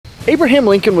Abraham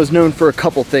Lincoln was known for a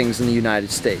couple things in the United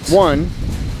States. One,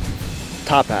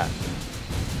 top hat.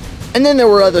 And then there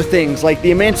were other things like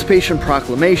the Emancipation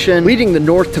Proclamation, leading the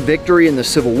North to victory in the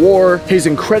Civil War, his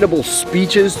incredible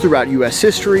speeches throughout US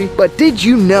history. But did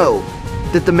you know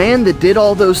that the man that did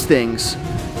all those things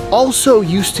also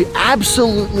used to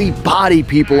absolutely body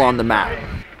people on the mat?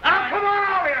 Now come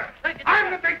on over here!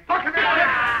 I'm the big fucking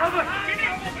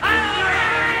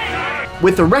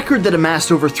With a record that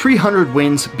amassed over 300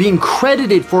 wins, being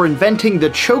credited for inventing the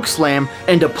chokeslam,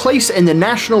 and a place in the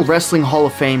National Wrestling Hall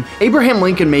of Fame, Abraham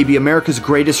Lincoln may be America's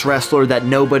greatest wrestler that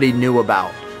nobody knew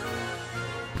about.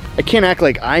 I can't act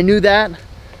like I knew that.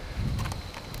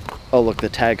 Oh look, the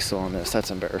tag's still on this,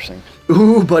 that's embarrassing.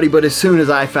 Ooh buddy, but as soon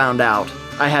as I found out,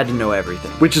 I had to know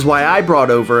everything. Which is why I brought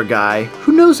over a guy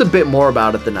who knows a bit more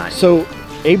about it than I do. So,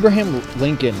 Abraham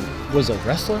Lincoln was a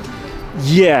wrestler?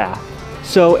 Yeah.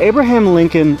 So Abraham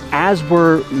Lincoln, as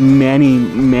were many,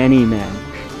 many men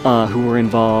who were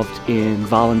involved in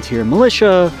volunteer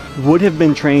militia, would have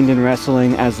been trained in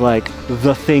wrestling as like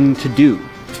the thing to do.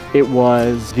 It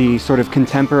was the sort of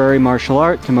contemporary martial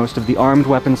art to most of the armed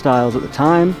weapon styles at the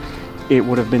time. It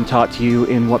would have been taught to you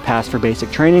in what passed for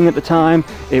basic training at the time.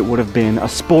 It would have been a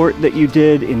sport that you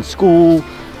did in school.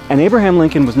 And Abraham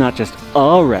Lincoln was not just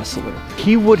a wrestler.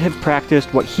 He would have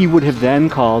practiced what he would have then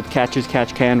called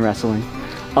catch-as-catch-can wrestling.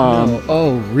 No.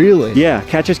 Oh, really? Yeah,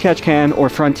 catch-as-catch-can or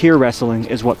frontier wrestling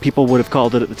is what people would have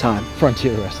called it at the time.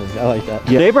 Frontier wrestling, I like that.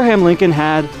 Yeah. Abraham Lincoln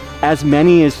had as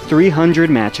many as 300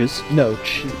 matches. No,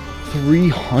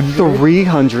 300?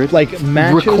 300 like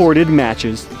matches? Recorded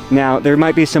matches. Now, there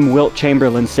might be some Wilt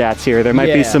Chamberlain stats here. There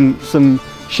might be some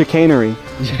chicanery.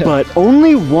 Yeah. But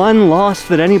only one loss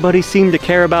that anybody seemed to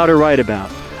care about or write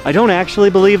about. I don't actually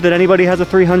believe that anybody has a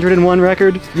 301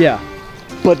 record. Yeah.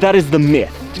 But that is the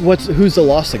myth. Who's the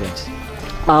loss against?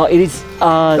 It is,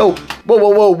 Oh,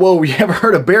 whoa, you ever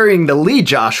heard of burying the lead,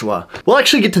 Joshua? We'll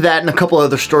actually get to that and a couple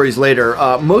other stories later.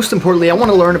 Most importantly, I want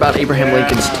to learn about Abraham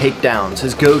Lincoln's takedowns,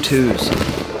 his go-tos.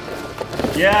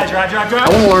 Yeah, drive. I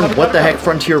want to learn what the heck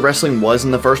frontier wrestling was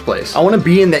in the first place. I want to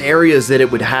be in the areas that it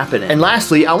would happen in. And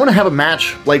lastly, I want to have a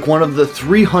match like one of the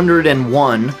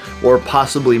 301, or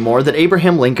possibly more, that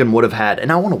Abraham Lincoln would have had,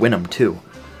 and I want to win them too.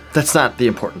 That's not the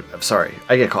important, I'm sorry,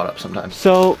 I get caught up sometimes.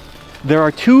 So, there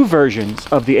are two versions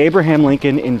of the Abraham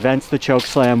Lincoln invents the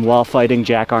chokeslam while fighting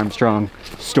Jack Armstrong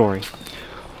story.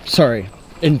 Sorry,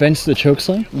 invents the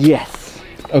chokeslam? Yes.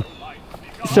 Oh,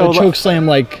 so the chokeslam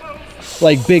like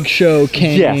Big Show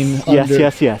came under...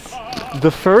 Yes.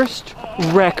 The first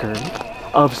record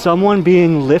of someone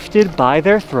being lifted by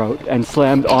their throat and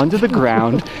slammed onto the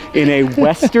ground in a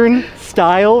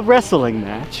Western-style wrestling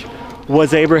match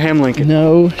was Abraham Lincoln.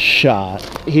 No shot.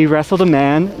 He wrestled a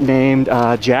man named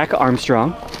Jack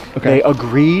Armstrong. Okay. They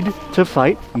agreed to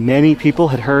fight. Many people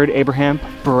had heard Abraham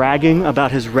bragging about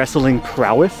his wrestling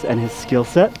prowess and his skill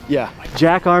set. Yeah.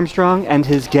 Jack Armstrong and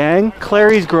his gang,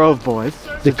 Clary's Grove Boys.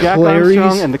 The Jack Clary's?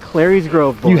 Armstrong and the Clary's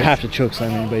Grove Boys. You have to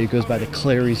chokeslam anybody who goes by the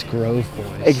Clary's Grove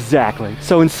Boys. Exactly.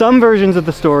 So in some versions of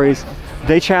the stories,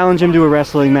 they challenge him to a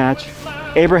wrestling match.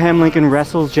 Abraham Lincoln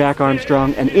wrestles Jack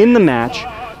Armstrong, and in the match,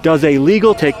 does a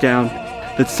legal takedown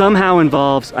that somehow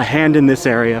involves a hand in this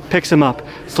area, picks him up,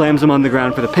 slams him on the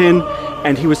ground for the pin,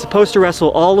 and he was supposed to wrestle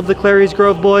all of the Clary's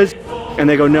Grove Boys, and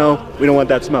they go, no, we don't want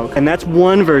that smoke. And that's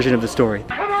one version of the story.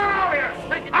 Come on over here!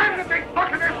 I'm the big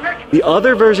fucking bitch! The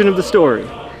other version of the story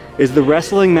is the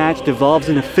wrestling match devolves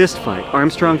in a fist fight.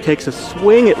 Armstrong takes a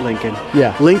swing at Lincoln.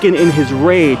 Yeah. Lincoln, in his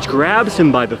rage, grabs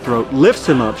him by the throat, lifts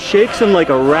him up, shakes him like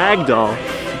a rag doll,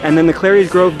 and then the Clary's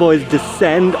Grove Boys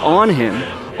descend on him,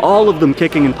 all of them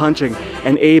kicking and punching,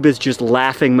 and Abe is just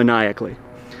laughing maniacally.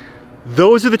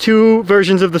 Those are the two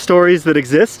versions of the stories that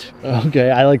exist. Okay,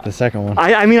 I like the second one.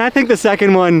 I mean, I think the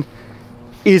second one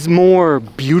is more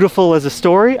beautiful as a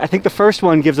story. I think the first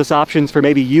one gives us options for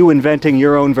maybe you inventing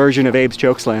your own version of Abe's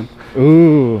chokeslam.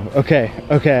 Ooh, okay,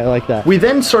 I like that. We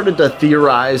then started to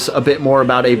theorize a bit more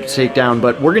about Abe's takedown,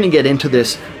 but we're going to get into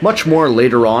this much more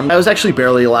later on. I was actually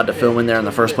barely allowed to film in there in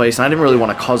the first place, and I didn't really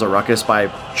want to cause a ruckus by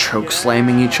choke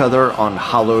slamming each other on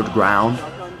hollowed ground.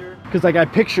 Because like I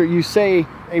picture, you say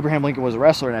Abraham Lincoln was a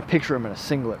wrestler, and I picture him in a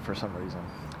singlet for some reason.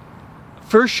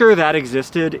 For sure that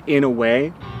existed in a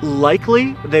way.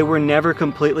 Likely they were never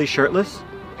completely shirtless.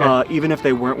 Even if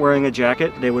they weren't wearing a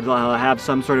jacket, they would have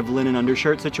some sort of linen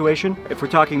undershirt situation. If we're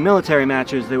talking military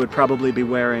matches, they would probably be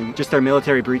wearing just their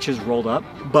military breeches rolled up.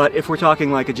 But if we're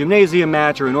talking like a gymnasium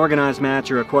match or an organized match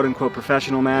or a quote-unquote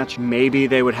professional match, maybe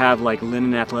they would have like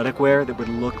linen athletic wear that would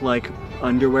look like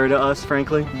underwear to us,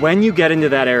 frankly. When you get into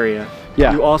that area,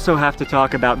 Yeah. you also have to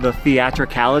talk about the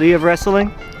theatricality of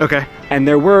wrestling. Okay. And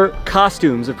there were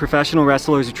costumes of professional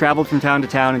wrestlers who traveled from town to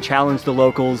town and challenged the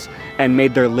locals and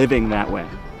made their living that way.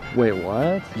 Wait,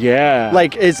 what? Yeah.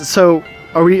 Like,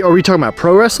 are we talking about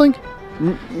pro wrestling?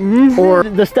 Or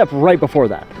the step right before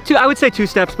that? I would say 2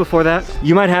 steps before that.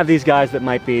 You might have these guys that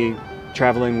might be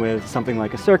traveling with something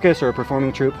like a circus or a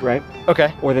performing troupe, right?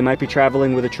 Okay. Or they might be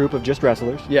traveling with a troupe of just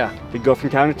wrestlers. Yeah. They'd go from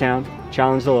town to town,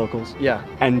 challenge the locals, Yeah.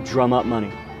 and drum up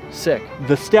money. Sick.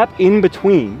 The step in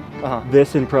between Uh-huh.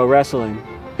 this and pro wrestling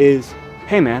is,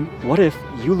 hey man, what if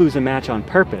you lose a match on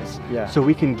purpose Yeah. so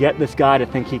we can get this guy to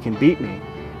think he can beat me,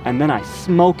 and then I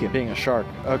smoke him. Being a shark.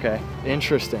 Okay.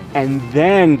 Interesting. And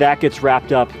then that gets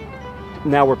wrapped up.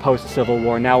 Now we're post-Civil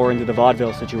War, now we're into the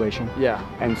vaudeville situation. Yeah.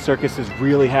 And circus is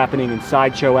really happening in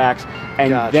sideshow acts, and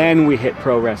Gotcha. then we hit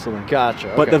pro wrestling. Gotcha.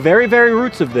 But okay. the very, very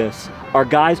roots of this are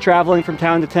guys traveling from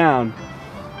town to town,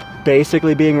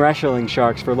 basically being wrestling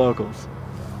sharks for locals.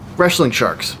 Wrestling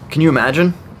sharks. Can you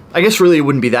imagine? I guess really it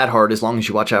wouldn't be that hard as long as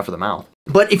you watch out for the mouth.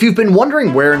 But if you've been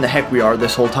wondering where in the heck we are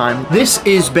this whole time, this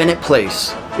is Bennett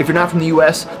Place. If you're not from the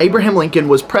US, Abraham Lincoln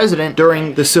was president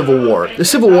during the Civil War. The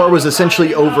Civil War was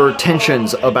essentially over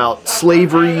tensions about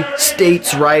slavery,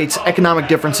 states' rights, economic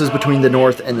differences between the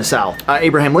North and the South.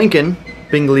 Abraham Lincoln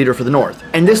being the leader for the North.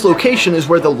 And this location is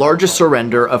where the largest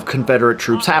surrender of Confederate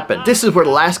troops happened. This is where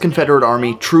the last Confederate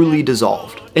army truly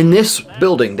dissolved. In this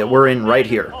building that we're in right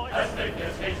here.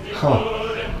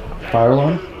 Fire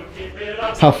alarm?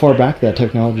 How far back that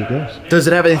technology goes? Does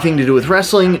it have anything to do with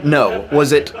wrestling? No.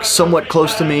 Was it somewhat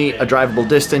close to me, a drivable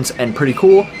distance, and pretty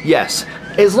cool? Yes.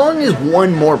 As long as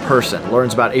one more person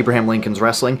learns about Abraham Lincoln's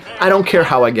wrestling, I don't care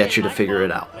how I get you to figure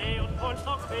it out.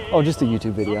 Oh, just a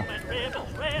YouTube video.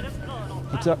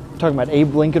 We're talking about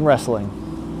Abe Lincoln wrestling.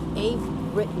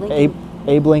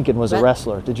 Abe Lincoln was a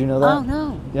wrestler. Did you know that? Oh,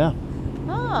 no. Yeah.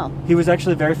 Oh, He was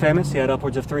actually very famous. He had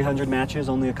upwards of 300 matches,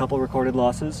 only a couple recorded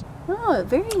losses. oh,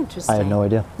 very interesting. I had no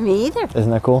idea. Me either.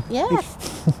 Isn't that cool?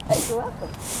 Yes. You're welcome.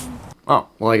 Oh,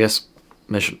 well I guess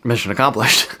mission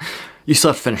accomplished. You still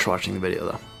have to finish watching the video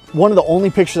though. One of the only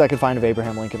pictures I could find of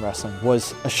Abraham Lincoln wrestling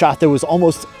was a shot that was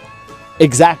almost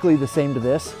exactly the same to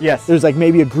this. Yes. There's like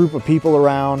maybe a group of people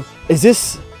around. Is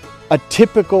this a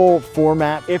typical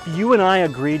format? If you and I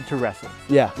agreed to wrestle,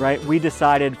 Yeah. right, we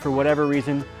decided for whatever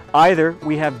reason, either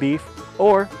we have beef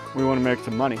or we want to make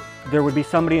some money. There would be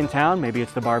somebody in town, maybe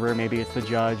it's the barber, maybe it's the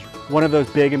judge, one of those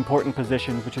big important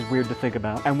positions, which is weird to think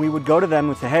about. And we would go to them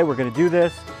and say, hey, we're going to do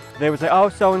this. They would say, oh,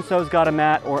 so-and-so's got a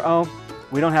mat, or oh,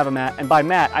 we don't have a mat. And by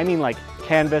mat, I mean like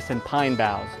canvas and pine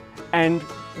boughs. And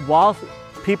while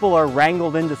people are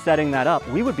wrangled into setting that up,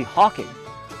 we would be hawking.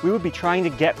 We would be trying to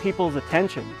get people's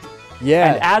attention.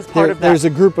 Yeah. And as part of that, there's a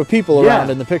group of people Yeah.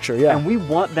 around in the picture. Yeah. and we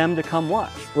want them to come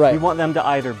watch. Right. We want them to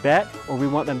either bet, or we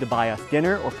want them to buy us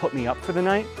dinner, or put me up for the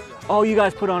night. Oh, you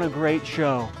guys put on a great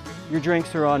show. Your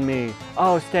drinks are on me.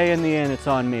 Oh, stay in the inn, it's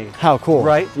on me. How cool.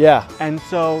 Right? Yeah. And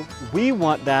so we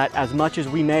want that as much as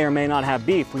we may or may not have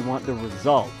beef, we want the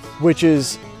result. Which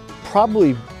is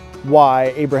probably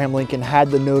why Abraham Lincoln had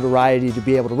the notoriety to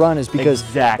be able to run, is because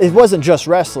Exactly. it wasn't just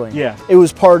wrestling. Yeah. It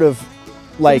was part of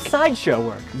like, It's sideshow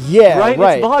work. yeah, Right?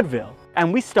 right. It's vaudeville.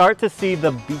 And we start to see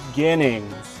the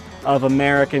beginnings of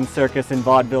American circus and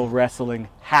vaudeville wrestling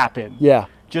happen. Yeah.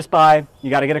 Just by, you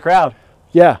gotta get a crowd.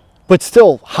 Yeah. But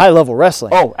still high level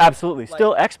wrestling. Oh, absolutely.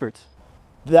 Still experts.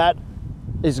 That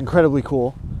is incredibly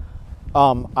cool.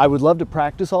 I would love to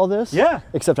practice all this. Yeah.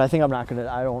 Except I think I'm not gonna.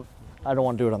 I don't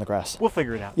want to do it on the grass. We'll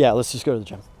figure it out. Yeah. Let's just go to the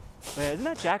gym. Wait, isn't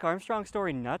that Jack Armstrong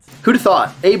story nuts? Who'd have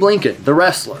thought? Abe Lincoln, the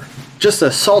wrestler. Just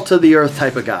a salt of the earth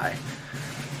type of guy.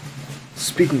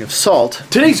 Speaking of salt,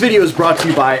 today's video is brought to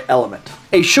you by Element,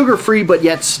 a sugar-free but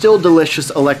yet still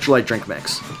delicious electrolyte drink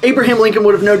mix. Abraham Lincoln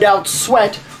would have no doubt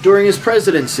sweat during his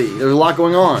presidency. There's a lot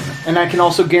going on. And I can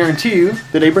also guarantee you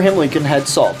that Abraham Lincoln had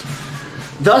salt.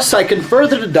 Thus, I can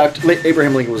further deduct,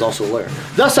 Abraham Lincoln was also a lawyer.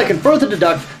 Thus, I can further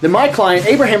deduct that my client,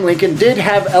 Abraham Lincoln, did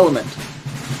have Element.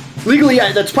 Legally,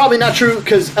 that's probably not true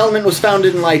because Element was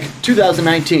founded in like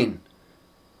 2019.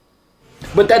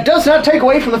 But that does not take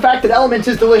away from the fact that Element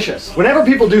is delicious. Whenever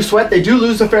people do sweat, they do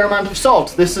lose a fair amount of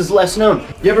salt. This is less known.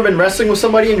 You ever been wrestling with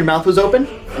somebody and your mouth was open?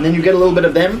 And then you get a little bit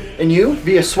of them in you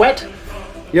via sweat?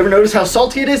 You ever notice how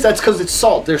salty it is? That's because it's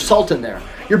salt. There's salt in there.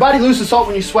 Your body loses salt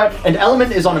when you sweat, and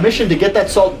Element is on a mission to get that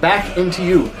salt back into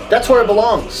you. That's where it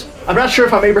belongs. I'm not sure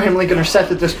if I'm Abraham Lincoln or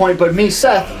Seth at this point, but me,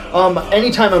 Seth,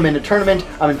 anytime I'm in a tournament,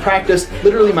 I'm in practice,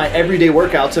 literally my everyday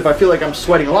workouts, if I feel like I'm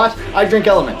sweating a lot, I drink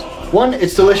Element. One,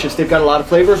 it's delicious. They've got a lot of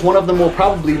flavors. One of them will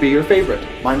probably be your favorite.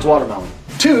 Mine's watermelon.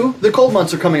 2, the cold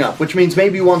months are coming up, which means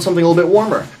maybe you want something a little bit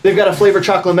warmer. They've got a flavored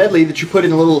chocolate medley that you put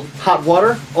in a little hot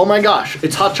water. Oh my gosh,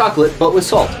 it's hot chocolate, but with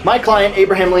salt. My client,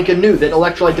 Abraham Lincoln, knew that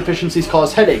electrolyte deficiencies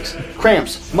cause headaches,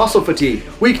 cramps, muscle fatigue,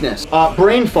 weakness,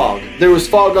 brain fog. There was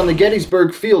fog on the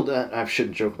Gettysburg field. I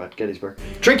shouldn't joke about Gettysburg.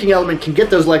 Drinking Element can get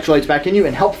those electrolytes back in you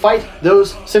and help fight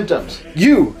those symptoms.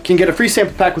 You can get a free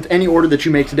sample pack with any order that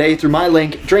you make today through my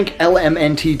link,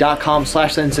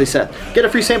 drinklmnt.com/SenseiSeth. Get a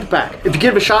free sample pack. If you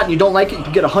give it a shot and you don't like it, you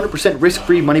can get a 100%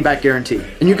 risk-free money-back guarantee.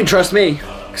 And you can trust me,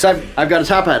 because I've got a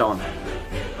top hat on.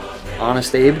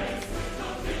 Honest Abe.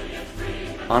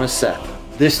 Honest Seth.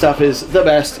 This stuff is the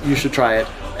best. You should try it.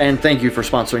 And thank you for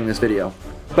sponsoring this video.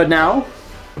 But now,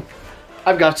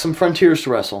 I've got some frontiers to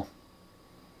wrestle.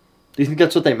 Do you think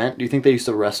that's what they meant? Do you think they used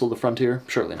to wrestle the frontier?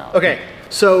 Surely not. Okay,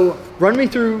 so run me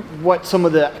through what some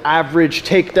of the average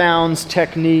takedowns,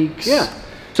 techniques. Yeah.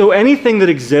 So anything that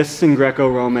exists in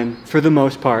Greco-Roman, for the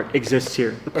most part, exists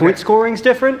here. The point scoring's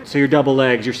different, so your double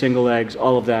legs, your single legs,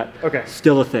 all of that,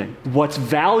 still a thing. What's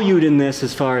valued in this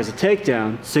as far as a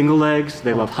takedown, single legs,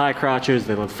 they love high crotches,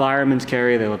 they love fireman's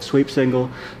carry, they love sweep single.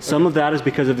 Some of that is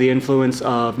because of the influence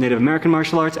of Native American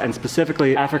martial arts, and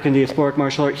specifically African diasporic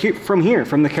martial art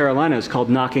from the Carolinas, called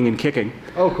knocking and kicking.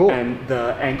 Oh, cool. And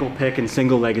the ankle pick and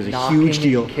single leg is a huge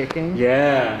deal. Knocking and kicking?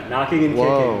 Yeah, knocking and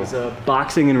kicking. It was a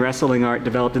boxing and wrestling art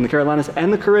developed in the Carolinas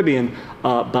and the Caribbean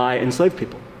by enslaved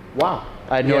people. Wow,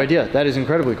 I had no idea. That is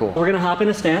incredibly cool. We're gonna hop in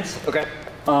a stance. Okay.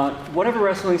 Whatever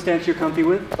wrestling stance you're comfy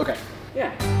with. Okay.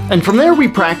 Yeah. And from there we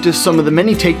practice some of the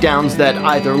many takedowns that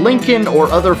either Lincoln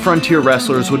or other frontier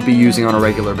wrestlers would be using on a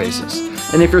regular basis.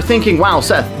 And if you're thinking, wow,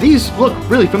 Seth, these look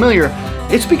really familiar,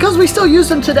 it's because we still use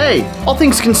them today. All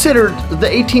things considered, the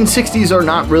 1860s are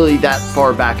not really that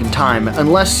far back in time,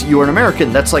 unless you're an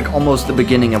American. That's like almost the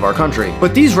beginning of our country.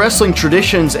 But these wrestling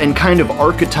traditions and kind of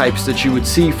archetypes that you would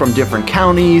see from different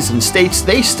counties and states,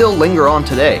 they still linger on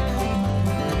today.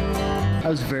 I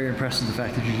was very impressed with the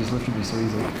fact that you just lifted me so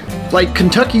easily. Like,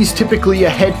 Kentucky's typically a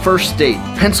head-first state.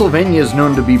 Pennsylvania is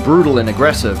known to be brutal and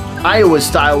aggressive. Iowa's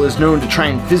style is known to try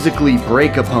and physically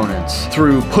break opponents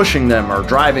through pushing them or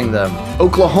driving them.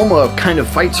 Oklahoma kind of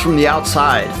fights from the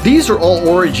outside. These are all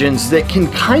origins that can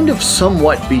kind of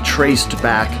somewhat be traced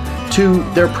back to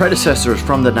their predecessors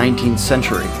from the 19th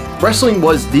century. Wrestling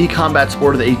was the combat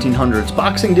sport of the 1800s.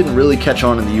 Boxing didn't really catch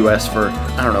on in the US for,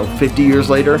 I don't know, 50 years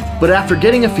later. But after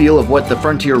getting a feel of what the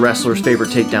frontier wrestlers' favorite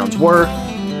takedowns were,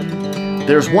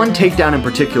 there's one takedown in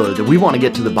particular that we want to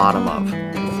get to the bottom of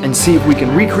and see if we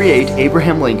can recreate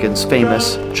Abraham Lincoln's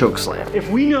famous chokeslam.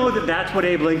 If we know that that's what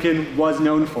Abe Lincoln was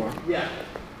known for,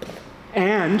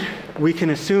 and we can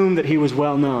assume that he was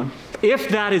well known, if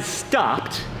that is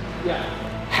stopped,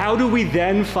 how do we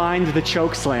then find the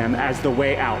chokeslam as the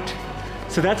way out?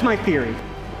 So that's my theory.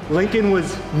 Lincoln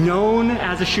was known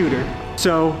as a shooter.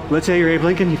 So let's say you're Abe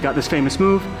Lincoln, you've got this famous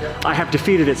move. I have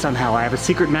defeated it somehow. I have a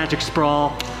secret magic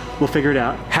sprawl. We'll figure it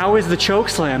out. How is the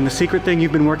chokeslam, the secret thing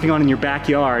you've been working on in your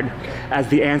backyard, as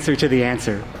the answer to the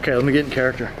answer? Okay, let me get in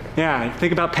character. Yeah,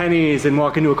 think about pennies and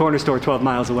walk into a corner store 12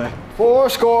 miles away.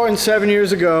 7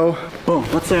 years ago. Boom,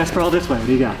 let's say I sprawl this way. What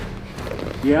do you got?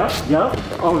 Yep.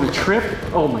 Oh, the trip.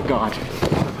 Oh my God.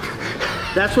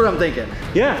 That's what I'm thinking.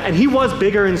 Yeah, and he was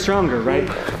bigger and stronger, right?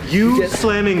 You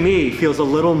slamming me feels a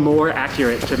little more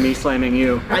accurate to me slamming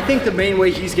you. I think the main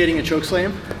way he's getting a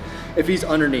chokeslam, if he's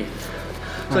underneath.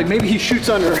 It's like maybe he shoots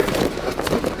under.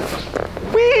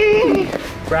 Whee!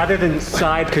 Rather than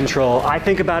side control, I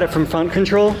think about it from front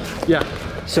control. Yeah.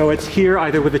 So it's here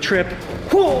either with a trip.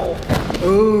 Whoa!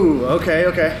 Ooh, okay.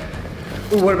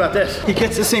 Ooh, what about this? He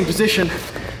gets the same position.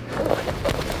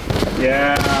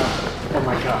 Yeah. Oh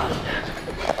my God.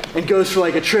 And goes for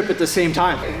like a trip at the same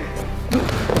time.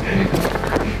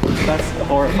 That's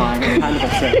horrifying and kind of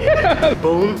upsetting. Yeah.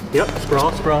 Boom. Yep.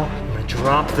 Sprawl. I'm gonna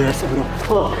drop this. I'm gonna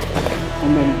pull.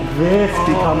 And then this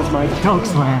becomes my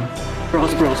chokeslam.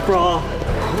 Sprawl.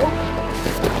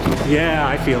 Yeah,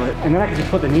 I feel it. And then I can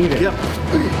just put the knee there. Yep.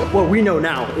 What we know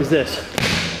now is this.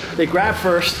 They grab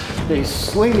first, they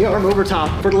sling the arm over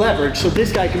top for the leverage so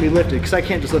this guy can be lifted, because I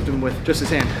can't just lift him with just his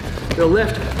hand. They'll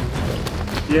lift.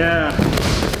 Yeah.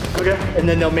 Okay. And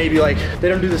then they'll maybe like, they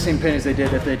don't do the same pin as they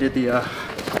did if they did the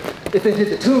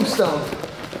tombstone.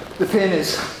 The pin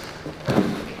is,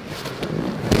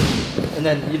 and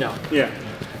then, you know. Yeah.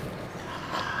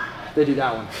 They do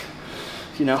that one,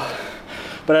 you know.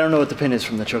 But I don't know what the pin is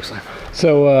from the chokeslam.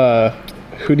 So,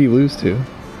 who do you lose to?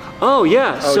 Oh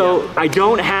yeah, I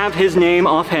don't have his name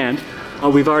offhand.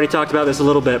 We've already talked about this a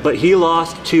little bit, but he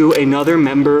lost to another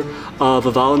member of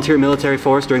a volunteer military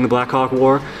force during the Black Hawk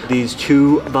War. These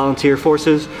two volunteer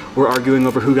forces were arguing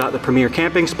over who got the premier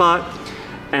camping spot,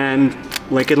 and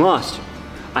Lincoln lost.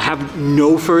 I have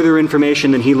no further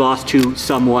information than he lost to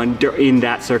someone in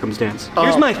that circumstance.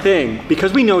 Here's my thing,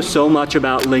 because we know so much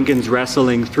about Lincoln's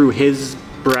wrestling through his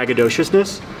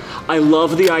braggadociousness, I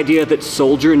love the idea that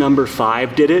soldier number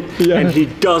 5 did it, and he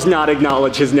does not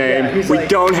acknowledge his name. Yeah, we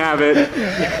don't have it.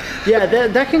 Yeah,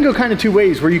 that can go kind of two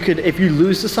ways, where you could, if you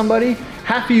lose to somebody,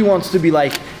 half of you wants to be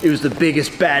like, it was the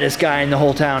biggest, baddest guy in the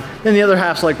whole town. Then the other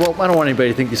half's like, well, I don't want anybody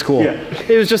to think he's cool. Yeah.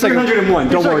 It was just like 301,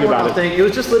 don't worry about it. Thing. It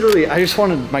was just literally, I just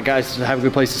wanted my guys to have a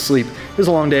good place to sleep. It was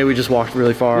a long day, we just walked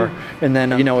really far. And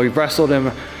then, you know, we wrestled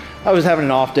him. I was having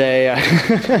an off day.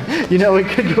 You know, it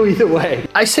could go either way.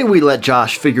 I say we let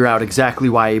Josh figure out exactly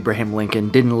why Abraham Lincoln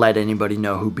didn't let anybody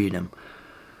know who beat him.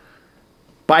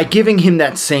 By giving him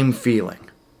that same feeling.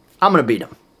 I'm gonna beat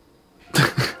him.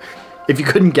 If you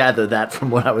couldn't gather that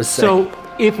from what I was saying.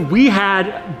 So if we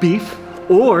had beef,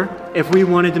 or if we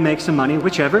wanted to make some money,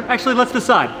 whichever, actually let's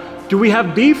decide. Do we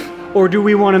have beef, or do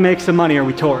we want to make some money? Are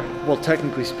we touring? Well,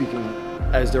 technically speaking,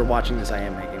 as they're watching this, I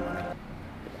am making money.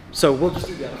 So we'll just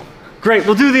do that. Great,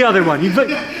 we'll do the other one.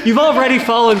 You've already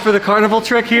fallen for the carnival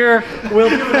trick here. We'll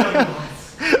do the other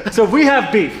one. So we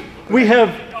have beef. We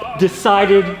have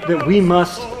decided that we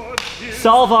must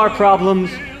solve our problems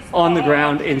on the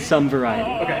ground in some variety.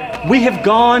 Okay. We have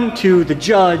gone to the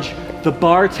judge, the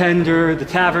bartender, the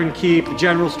tavern keep, the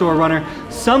general store runner,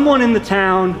 someone in the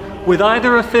town with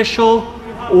either official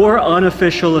or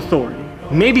unofficial authority.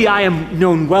 Maybe I am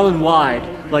known well and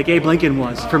wide, like Abe Lincoln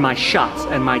was, for my shots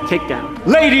and my takedown.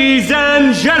 Ladies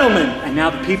and gentlemen! And now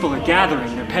the people are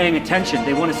gathering, they're paying attention,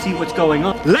 they want to see what's going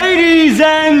on. Ladies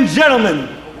and gentlemen,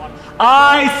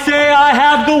 I say I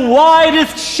have the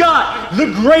widest shot, the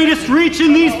greatest reach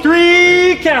in these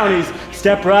 3 counties.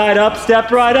 Step right up,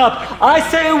 step right up. I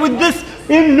say with this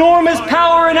enormous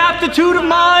power and aptitude of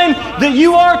mine that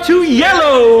you are too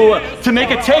yellow to make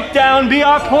a takedown be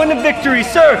our point of victory.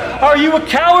 Sir, are you a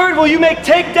coward? Will you make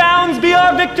takedowns be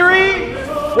our victory?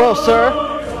 Well, sir.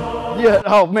 Yeah.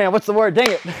 Oh man, what's the word?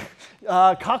 Dang it.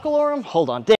 Cockalorum? Hold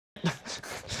on. Dang it.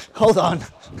 Hold on.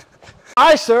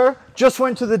 I, sir, just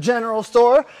went to the general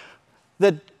store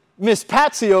that Miss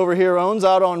Patsy over here owns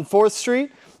out on 4th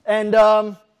Street, and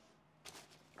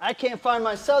I can't find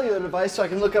my cellular device so I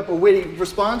can look up a witty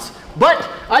response, but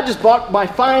I just bought my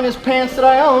finest pants that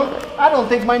I own. I don't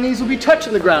think my knees will be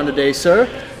touching the ground today, sir.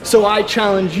 So I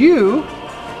challenge you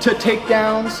to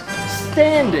takedowns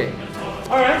standing.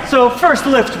 All right, so first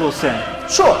lift, we'll say.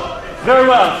 Sure. Very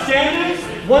well.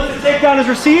 Standing, once the takedown is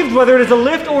received, whether it is a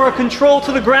lift or a control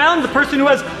to the ground, the person who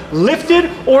has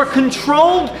lifted or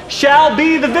controlled shall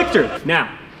be the victor.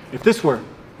 Now, if this were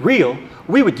real,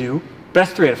 we would do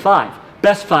best 3 out of 5,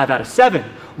 best 5 out of 7.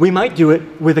 We might do it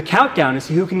with a countdown to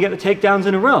see who can get the takedowns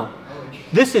in a row.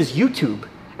 This is YouTube,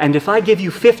 and if I give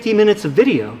you 50 minutes of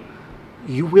video,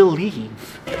 you will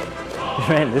leave.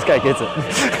 Man, this guy gets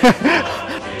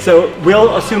it. So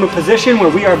we'll assume a position where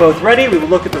we are both ready. We will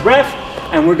look at the ref,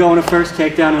 and we're going to first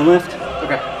takedown and lift.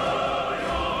 Okay.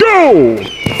 Go!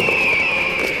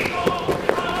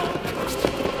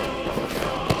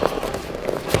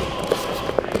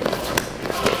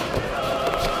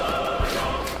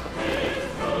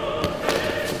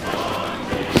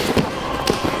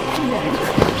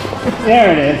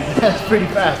 There it is. That's pretty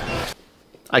fast.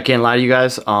 I can't lie to you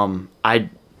guys.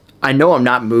 I know I'm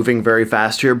not moving very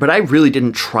fast here, but I really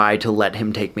didn't try to let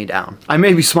him take me down. I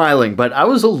may be smiling, but I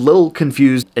was a little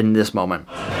confused in this moment.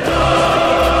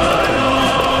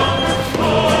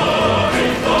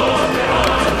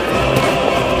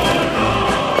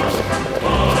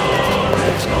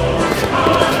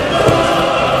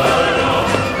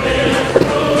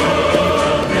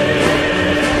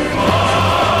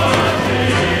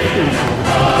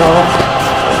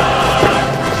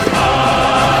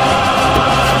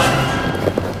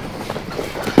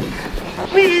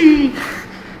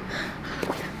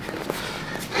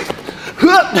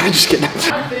 I'm just kidding.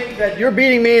 I think that you're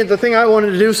beating me at the thing I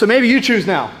wanted to do, so maybe you choose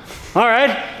now. All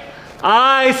right.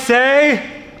 I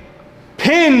say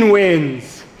pin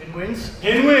wins. Pin wins?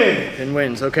 Pin wins. Pin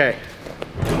wins, okay.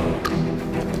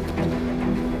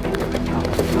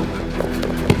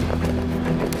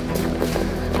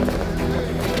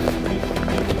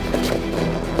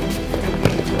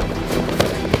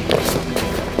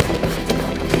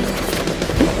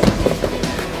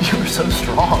 You were so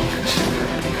strong.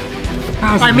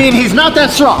 I mean, he's not that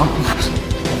strong.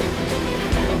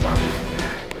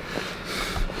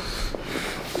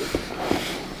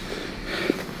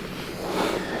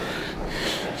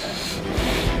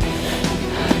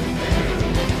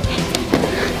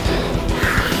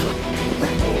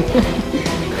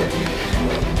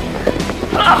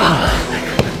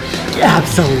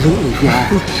 Absolutely, yeah.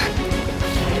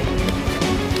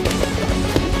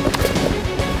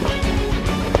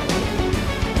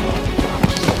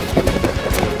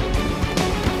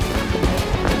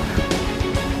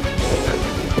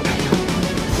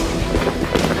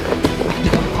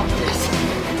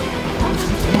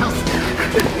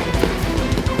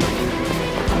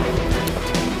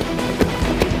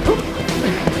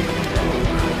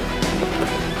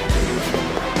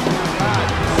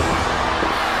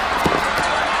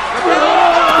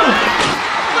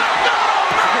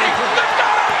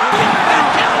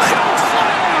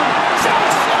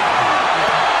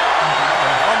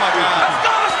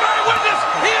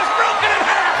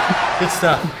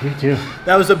 stuff. You too.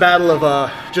 That was a battle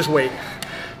of just weight.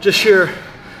 Just sheer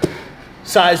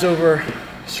size over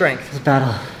strength. It's a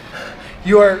battle.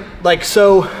 You are like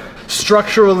so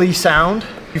structurally sound.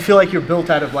 You feel like you're built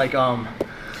out of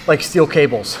like steel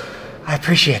cables. I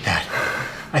appreciate that.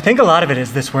 I think a lot of it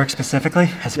is this work specifically,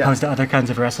 as opposed to other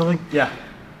kinds of wrestling. Yeah.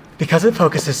 Because it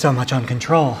focuses so much on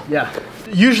control. Yeah.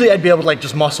 Usually I'd be able to like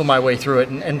just muscle my way through it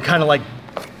and kind of like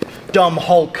dumb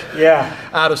Hulk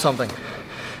out of something.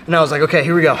 And I was like, okay,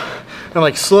 here we go. And I'm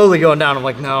like slowly going down. I'm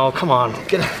like, no, come on.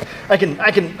 I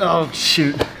can, oh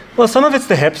shoot. Well, some of it's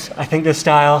the hips. I think this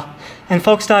style, and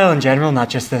folk style in general, not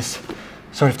just this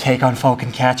sort of take on folk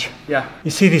and catch. Yeah.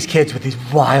 You see these kids with these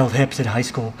wild hips in high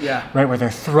school. Yeah. Right, where they're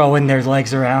throwing their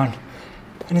legs around.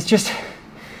 And it's just,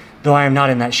 though I am not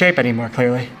in that shape anymore,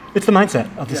 clearly, it's the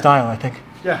mindset of the style, I think.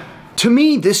 Yeah. To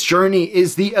me, this journey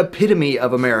is the epitome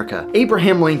of America.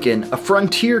 Abraham Lincoln, a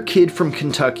frontier kid from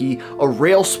Kentucky, a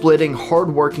rail-splitting,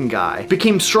 hard-working guy,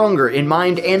 became stronger in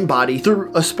mind and body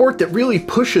through a sport that really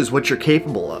pushes what you're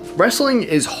capable of. Wrestling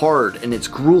is hard and it's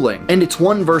grueling, and it's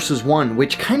 1 versus 1,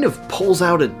 which kind of pulls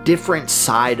out a different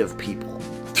side of people.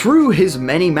 Through his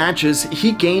many matches,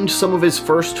 he gained some of his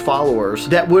first followers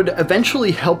that would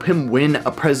eventually help him win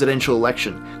a presidential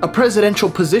election. A presidential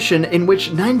position in which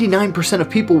 99% of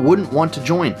people wouldn't want to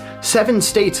join. 7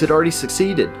 states had already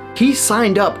succeeded. He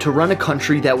signed up to run a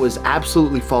country that was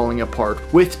absolutely falling apart,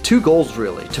 with 2 goals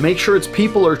really: to make sure its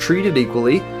people are treated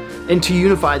equally, and to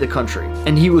unify the country.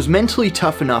 And he was mentally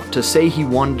tough enough to say he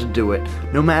wanted to do it,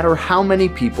 no matter how many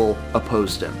people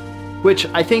opposed him. Which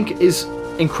I think is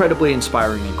incredibly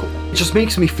inspiring and cool. It just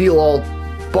makes me feel all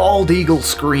bald eagle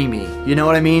screamy, you know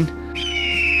what I mean?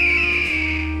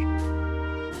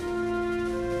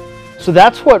 So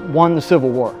that's what won the Civil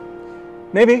War.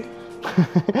 Maybe.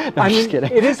 No, I'm just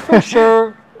kidding. It is for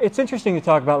sure. It's interesting to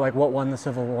talk about like what won the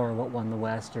Civil War, what won the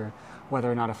West, or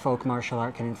whether or not a folk martial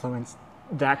art can influence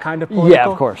that kind of political. Yeah,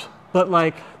 of course. But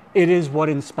like, it is what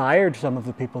inspired some of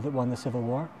the people that won the Civil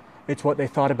War. It's what they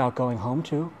thought about going home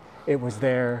to. It was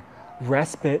their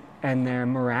respite and their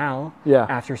morale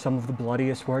after some of the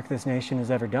bloodiest work this nation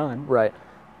has ever done. Right.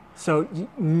 So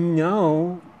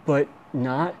no, but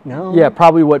not no. Yeah,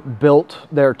 probably what built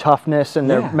their toughness and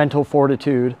their mental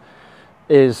fortitude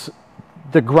is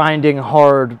the grinding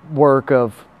hard work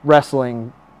of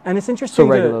wrestling. And it's interesting so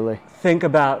regularly to think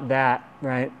about that,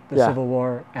 right? The Civil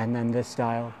War and then this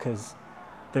style, because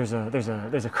there's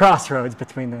a crossroads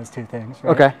between those two things,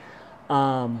 right? Okay.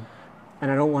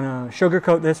 And I don't want to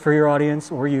sugarcoat this for your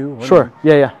audience or you. Or sure.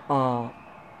 me. Yeah.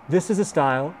 This is a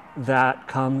style that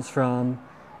comes from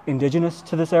indigenous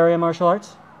to this area martial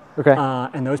arts. Okay.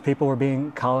 And those people were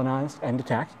being colonized and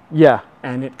attacked. Yeah.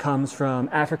 And it comes from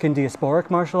African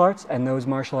diasporic martial arts, and those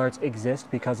martial arts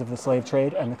exist because of the slave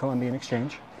trade and the Columbian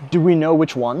exchange. Do we know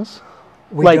which ones?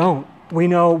 We don't. We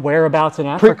know whereabouts in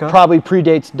Africa. Probably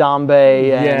predates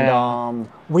Dombe and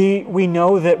we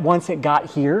know that once it got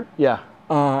here,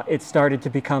 it started to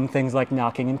become things like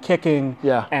knocking and kicking,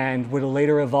 and would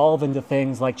later evolve into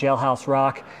things like Jailhouse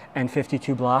Rock and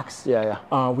 52 Blocks.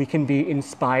 We can be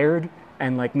inspired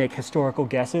and like make historical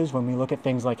guesses when we look at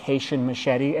things like Haitian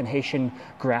machete and Haitian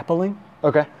grappling.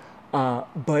 Okay.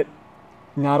 But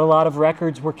not a lot of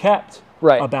records were kept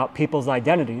about people's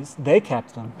identities. They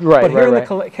kept them. But here in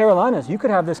the Carolinas, you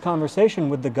could have this conversation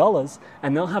with the Gullahs,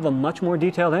 and they'll have a much more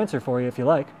detailed answer for you if you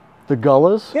like. The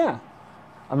Gullahs? Yeah.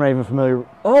 I'm not even familiar.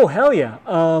 Oh, hell yeah.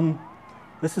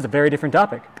 This is a very different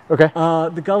topic. Okay.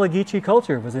 The Gullah Geechee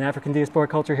culture was an African diasporic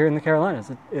culture here in the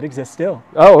Carolinas. It exists still.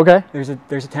 Oh, okay. There's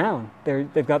a town.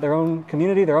 They've got their own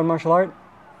community, their own martial art.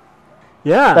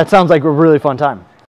 Yeah. That sounds like a really fun time.